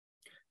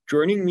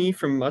Joining me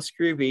from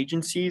Musgrave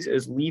Agencies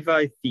is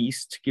Levi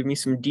Thies to give me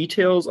some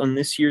details on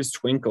this year's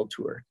Twinkle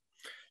Tour.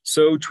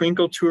 So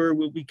Twinkle Tour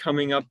will be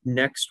coming up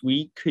next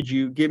week. Could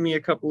you give me a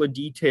couple of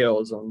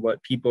details on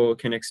what people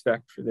can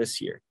expect for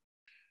this year?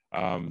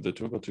 The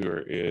Twinkle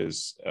Tour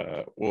is,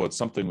 it's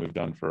something we've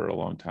done for a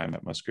long time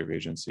at Musgrave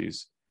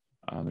Agencies.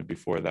 And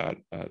before that,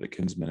 the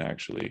Kinsmen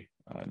actually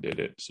did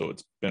it. So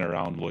it's been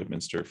around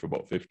Lloydminster for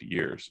about 50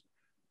 years.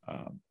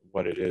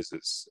 What it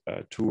is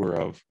a tour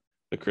of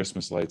the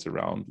Christmas lights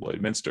around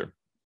Lloydminster.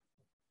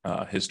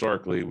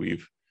 Historically,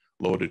 we've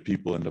loaded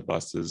people into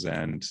buses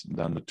and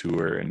done the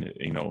tour, and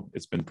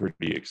it's been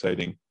pretty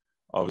exciting.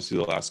 Obviously,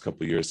 the last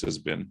couple of years has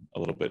been a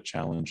little bit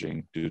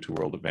challenging due to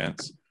world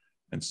events.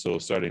 And so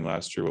starting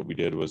last year, what we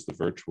did was the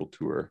virtual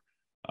tour,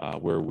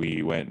 where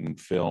we went and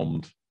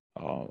filmed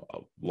a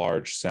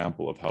large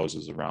sample of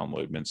houses around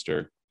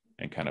Lloydminster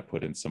and kind of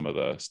put in some of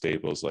the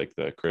staples like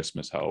the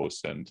Christmas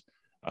house and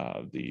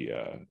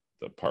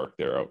the park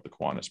there out, the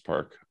Kiwanis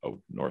Park out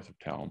north of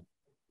town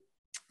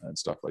and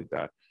stuff like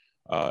that.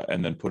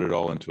 And then put it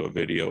all into a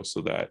video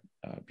so that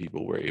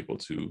people were able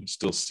to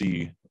still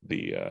see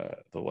the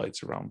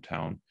lights around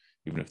town,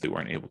 even if they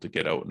weren't able to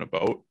get out and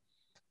about.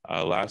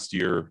 Last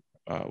year,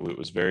 it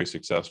was very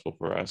successful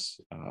for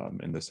us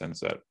in the sense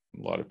that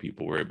a lot of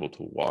people were able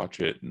to watch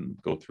it and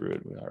go through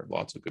it. We had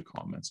lots of good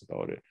comments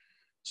about it.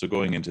 So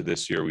going into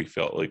this year, we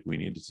felt like we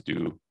needed to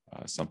do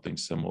something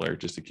similar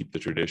just to keep the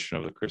tradition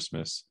of the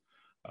Christmas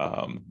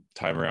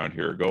time around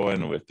here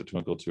going. With the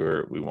Twinkle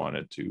Tour, we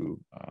wanted to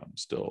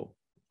still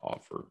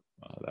offer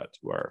that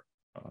to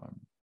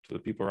the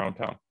people around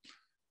town.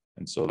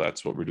 And so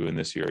that's what we're doing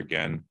this year.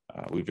 Again,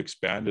 we've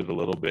expanded a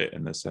little bit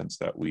in the sense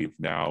that we've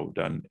now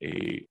done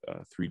a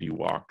 3D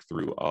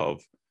walkthrough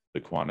of the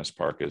Kiwanis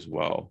Park as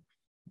well.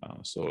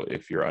 So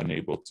if you're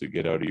unable to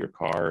get out of your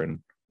car and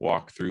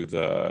walk through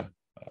the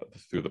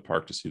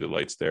park to see the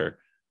lights there,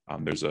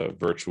 there's a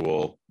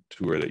virtual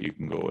tour that you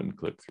can go and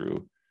click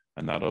through,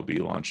 and that'll be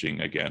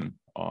launching again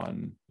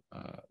on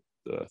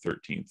the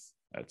 13th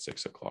at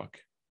 6 o'clock.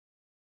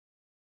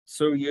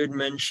 So you had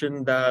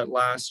mentioned that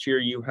last year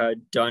you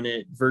had done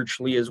it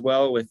virtually as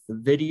well with the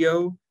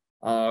video.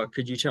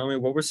 Could you tell me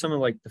what were some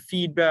of the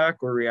feedback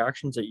or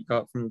reactions that you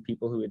got from the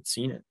people who had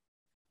seen it?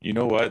 You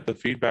know what? The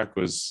feedback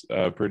was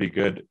pretty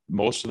good.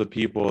 Most of the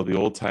people, the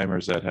old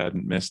timers that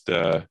hadn't missed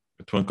a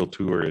Twinkle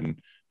Tour in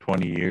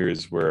 20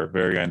 years, were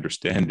very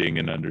understanding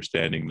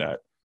that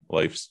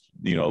life's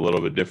a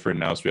little bit different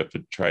now, so we have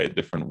to try it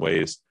different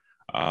ways.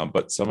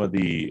 But some of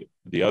the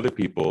other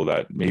people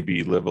that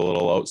maybe live a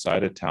little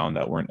outside of town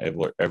that weren't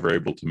ever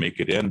able to make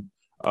it in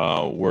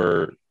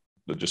were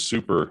just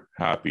super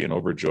happy and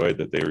overjoyed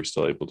that they were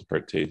still able to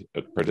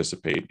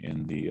participate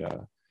in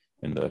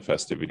the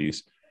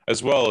festivities.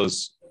 As well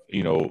as,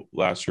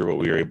 last year what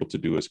we were able to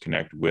do is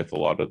connect with a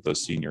lot of the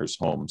seniors'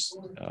 homes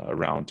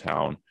around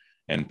town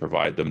and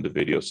provide them the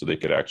video so they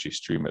could actually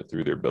stream it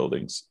through their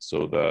buildings.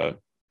 So the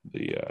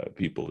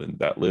people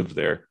that live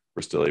there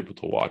were still able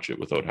to watch it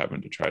without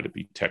having to try to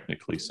be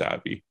technically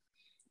savvy.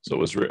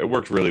 So it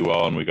worked really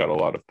well, and we got a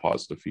lot of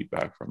positive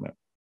feedback from it.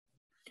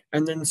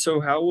 And then, so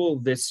how will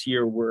this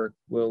year work?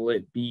 Will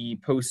it be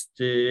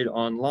posted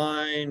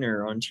online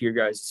or onto your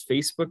guys'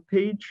 Facebook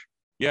page?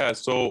 Yeah,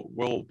 so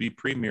we'll be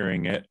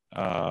premiering it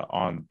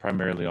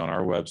primarily on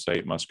our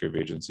website,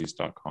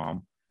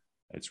 musgraveagencies.com.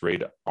 It's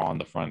right on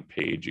the front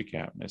page. You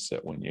can't miss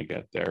it when you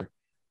get there.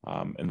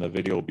 And the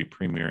video will be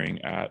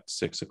premiering at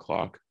 6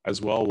 o'clock.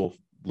 As well, we'll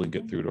link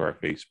it through to our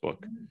Facebook,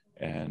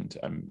 and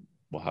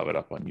we'll have it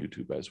up on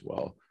YouTube as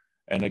well.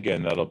 And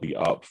again, that'll be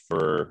up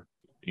for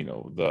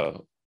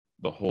the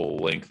whole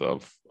length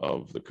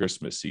of the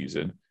Christmas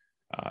season,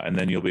 and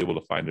then you'll be able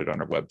to find it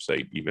on our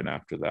website even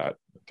after that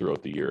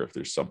throughout the year if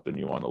there's something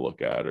you want to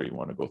look at or you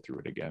want to go through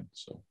it again.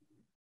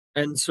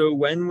 And so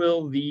when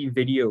will the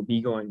video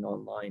be going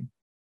online?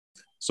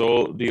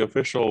 So the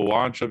official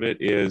launch of it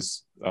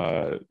is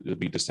it'll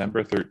be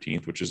December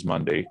 13th, which is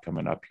Monday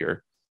coming up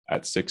here.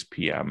 At 6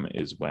 p.m.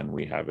 is when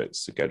we have it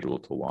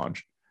scheduled to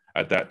launch.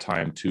 At that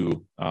time,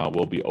 too,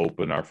 we'll be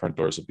open. Our front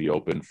doors will be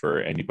open for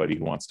anybody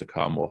who wants to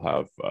come. We'll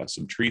have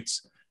some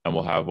treats, and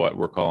we'll have what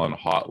we're calling a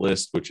hot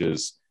list, which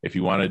is if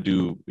you want to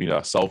do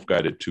a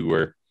self-guided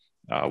tour,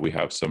 we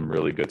have some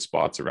really good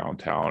spots around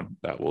town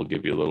that will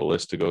give you a little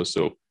list to go.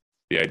 So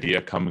the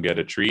idea, come and get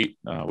a treat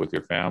with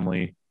your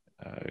family,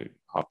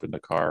 hop in the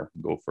car,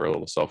 go for a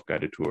little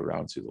self-guided tour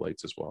around, see the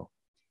lights as well.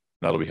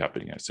 That'll be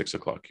happening at 6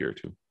 o'clock here,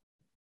 too.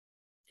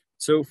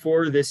 So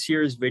for this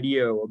year's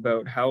video,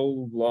 about how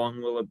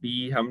long will it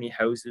be? How many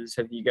houses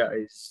have you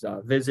guys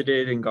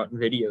visited and gotten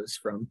videos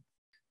from?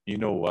 You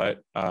know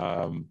what?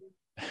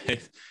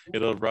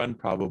 It'll run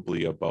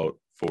probably about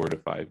 4 to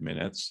 5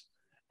 minutes.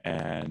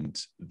 And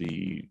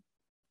the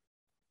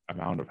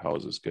amount of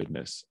houses,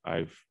 goodness,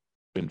 I've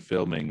been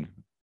filming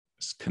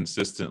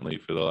consistently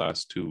for the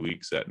last 2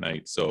 weeks at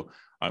night. So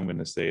I'm going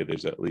to say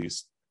there's at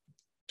least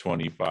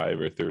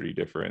 25 or 30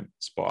 different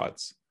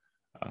spots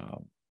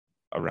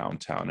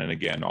around town, and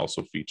again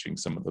also featuring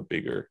some of the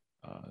bigger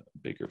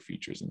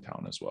features in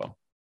town as well.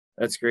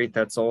 That's great.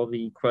 That's all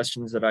the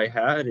questions that I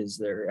had. Is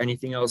there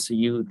anything else that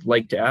you'd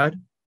like to add?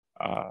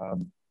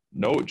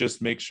 No,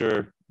 just make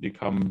sure you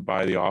come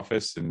by the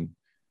office and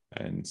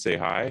say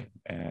hi.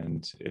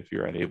 And if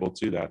you're unable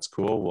to, that's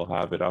cool. We'll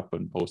have it up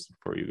and posted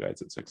for you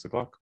guys at 6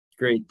 o'clock.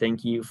 Great.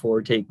 Thank you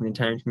for taking the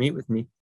time to meet with me.